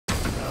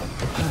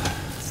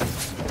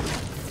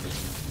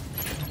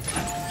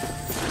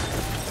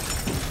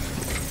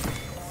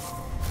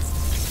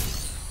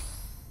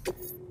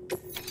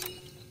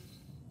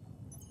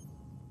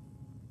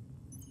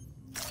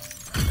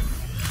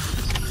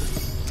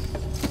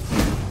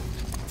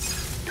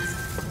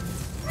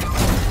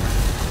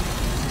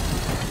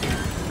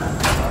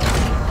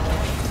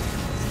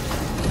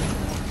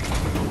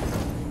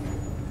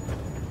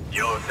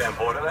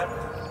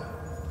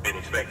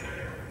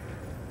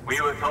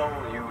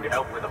to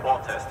help with the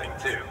vault testing,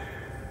 too.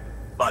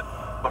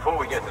 But before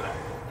we get to that,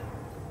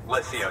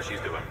 let's see how she's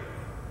doing.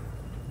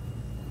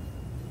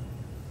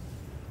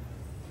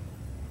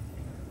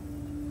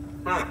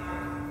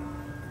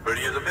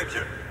 Pretty as a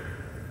picture.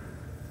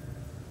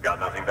 Got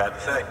nothing bad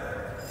to say.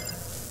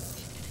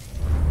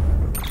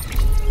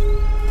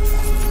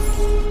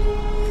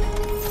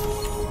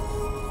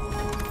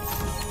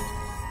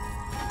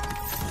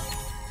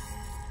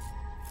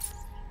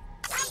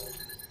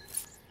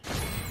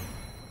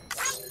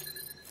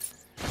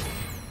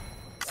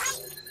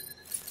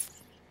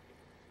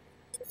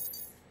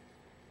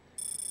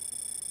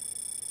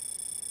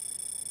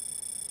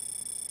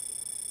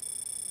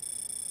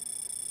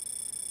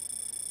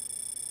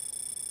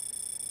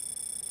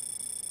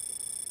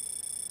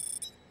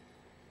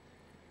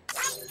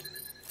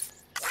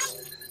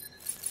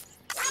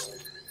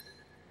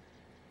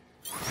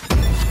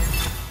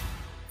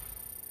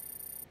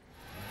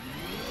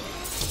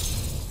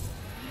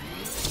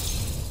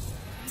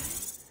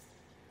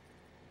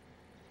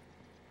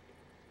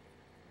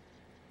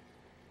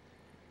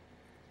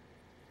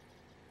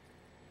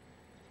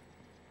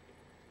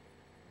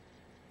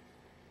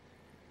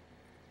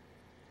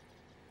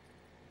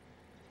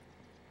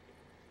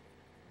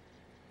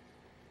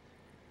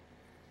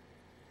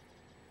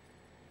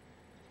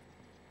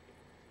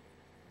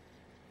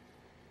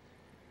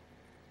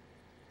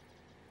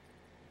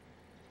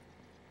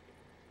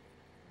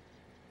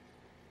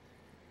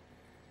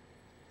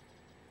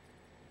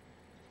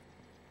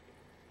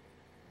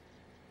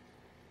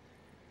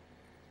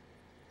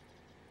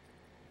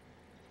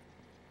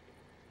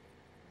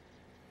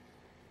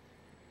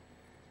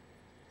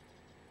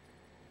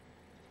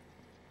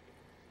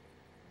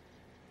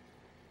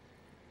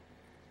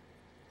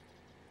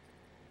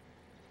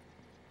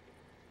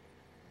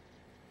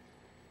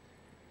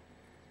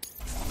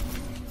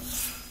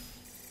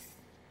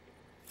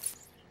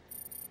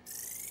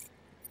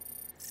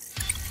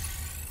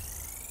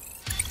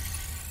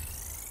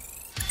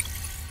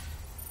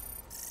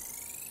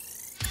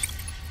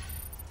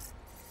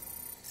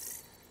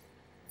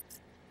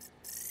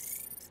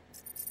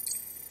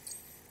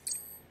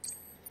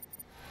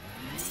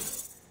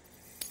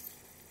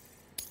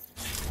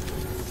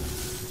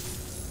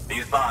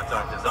 These bots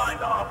aren't designed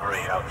to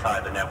operate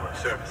outside the network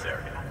service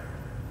area.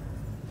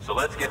 So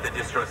let's get the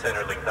distro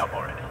center linked up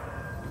already.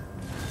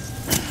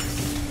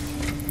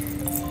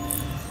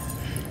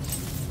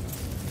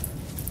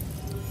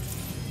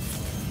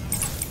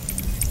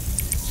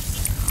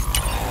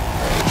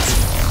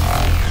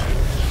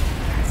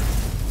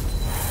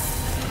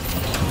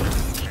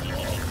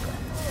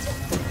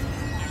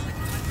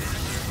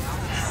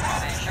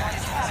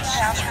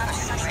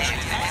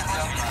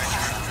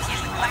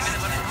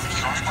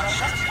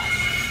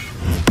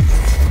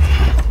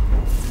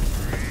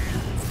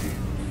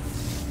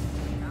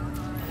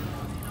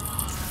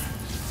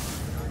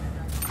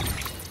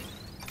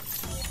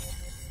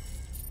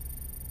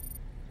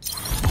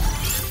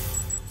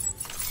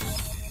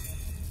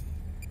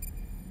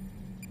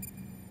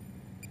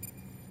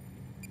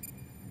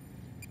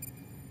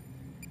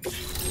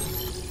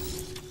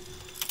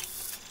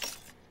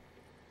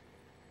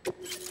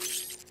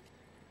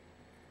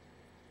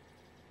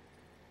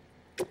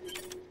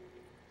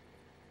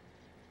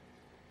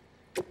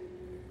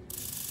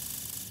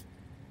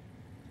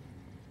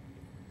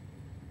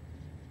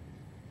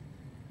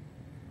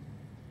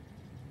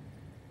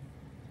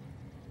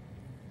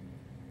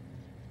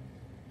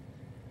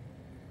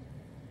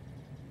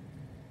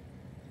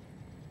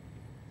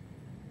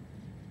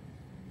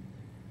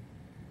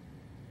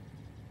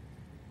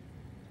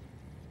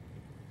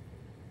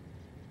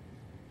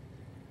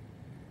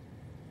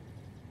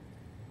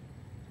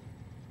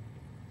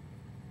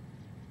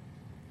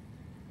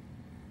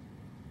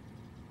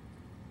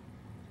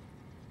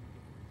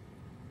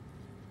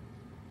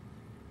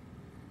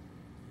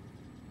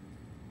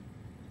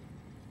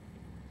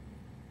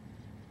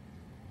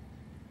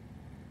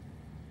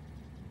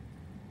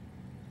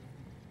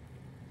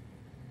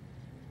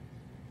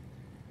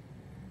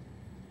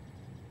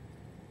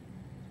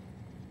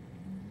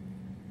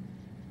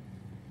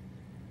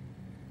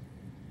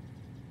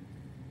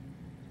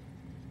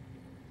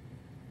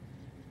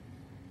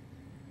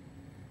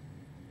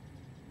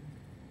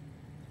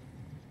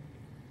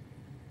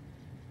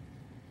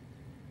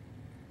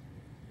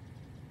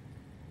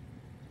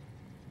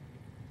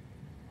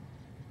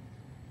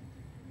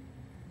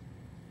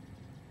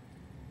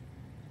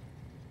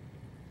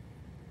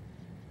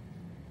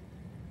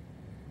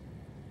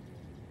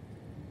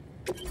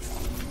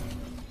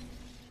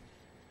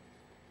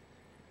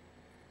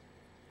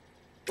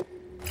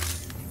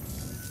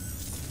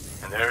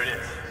 And there it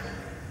is.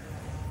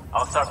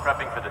 I'll start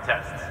prepping for the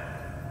tests.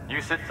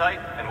 You sit tight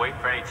and wait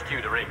for HQ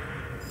to ring.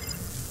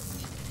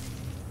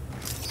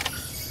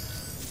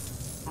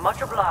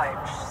 Much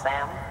obliged,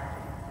 Sam.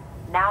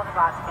 Now the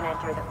bots can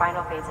enter the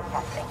final phase of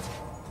testing.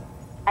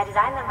 I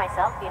designed them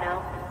myself, you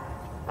know.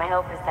 My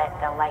hope is that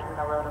they'll lighten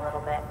the load a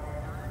little bit.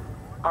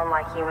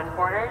 Unlike human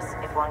porters,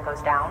 if one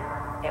goes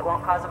down, it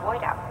won't cause a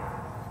void out.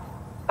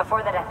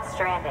 Before the death of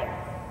Stranding,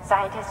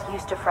 Scientists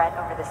used to fret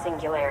over the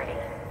singularity,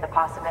 the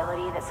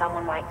possibility that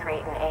someone might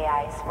create an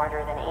AI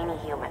smarter than any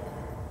human.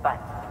 But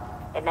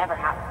it never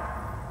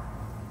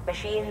happened.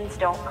 Machines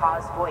don't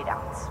cause void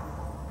outs.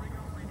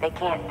 They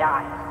can't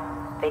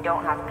die. They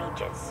don't have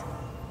beaches.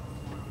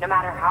 No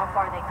matter how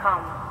far they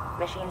come,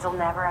 machines will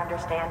never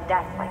understand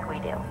death like we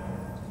do.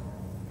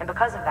 And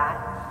because of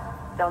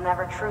that, they'll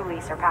never truly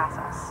surpass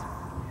us.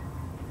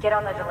 Get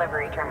on the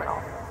delivery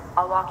terminal.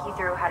 I'll walk you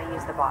through how to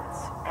use the bots.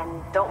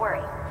 And don't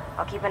worry,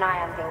 I'll keep an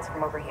eye on things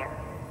from over here.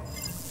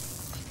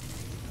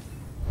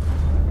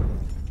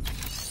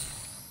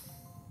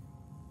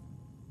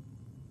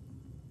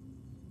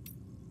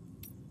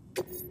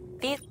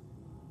 These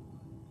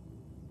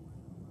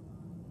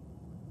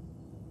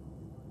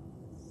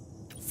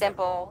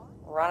simple,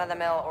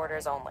 run-of-the-mill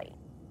orders only.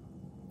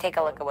 Take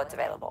a look at what's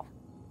available.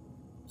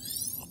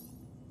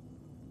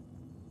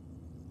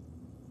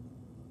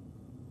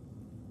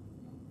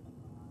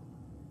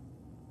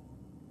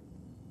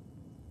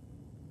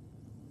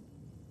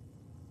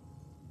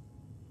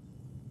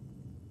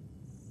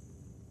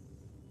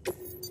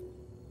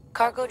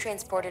 Cargo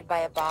transported by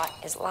a bot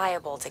is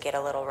liable to get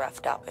a little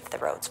roughed up if the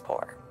road's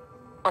poor.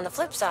 On the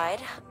flip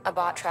side, a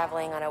bot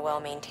traveling on a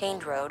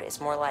well-maintained road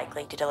is more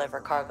likely to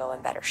deliver cargo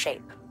in better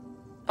shape.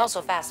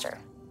 Also faster,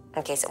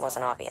 in case it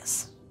wasn't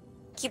obvious.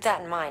 Keep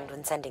that in mind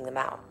when sending them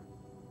out.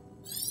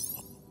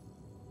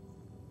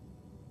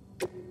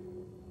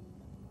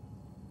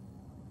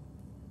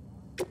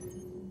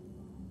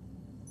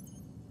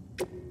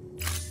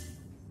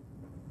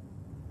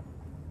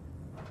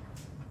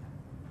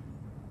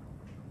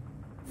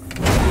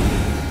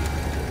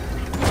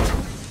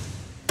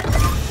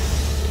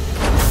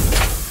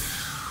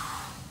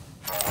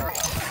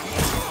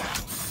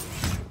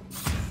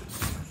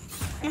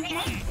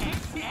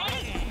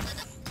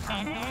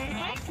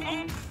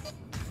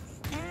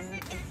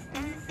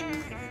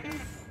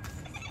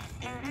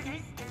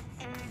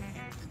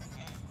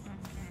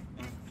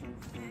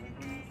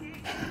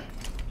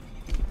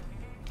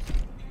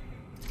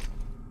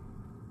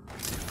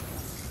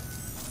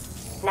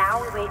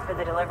 Now we wait for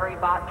the delivery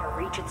bot to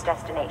reach its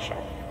destination.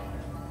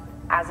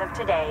 As of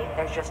today,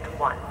 there's just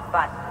one,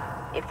 but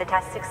if the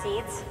test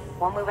succeeds,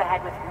 we'll move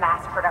ahead with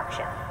mass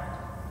production.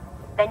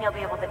 Then you'll be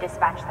able to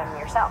dispatch them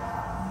yourself.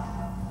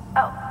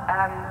 Oh,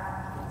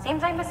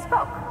 seems I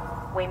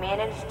misspoke. We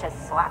managed to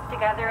slap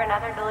together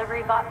another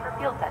delivery bot for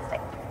field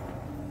testing.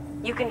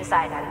 You can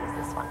decide how to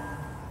use this one.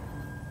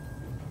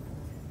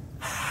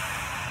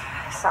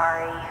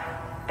 Sorry,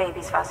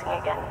 baby's fussing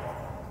again.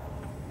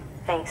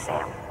 Thanks,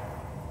 Sam.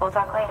 We'll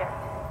talk later.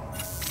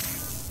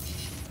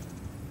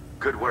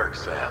 Good work,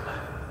 Sam.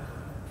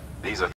 These are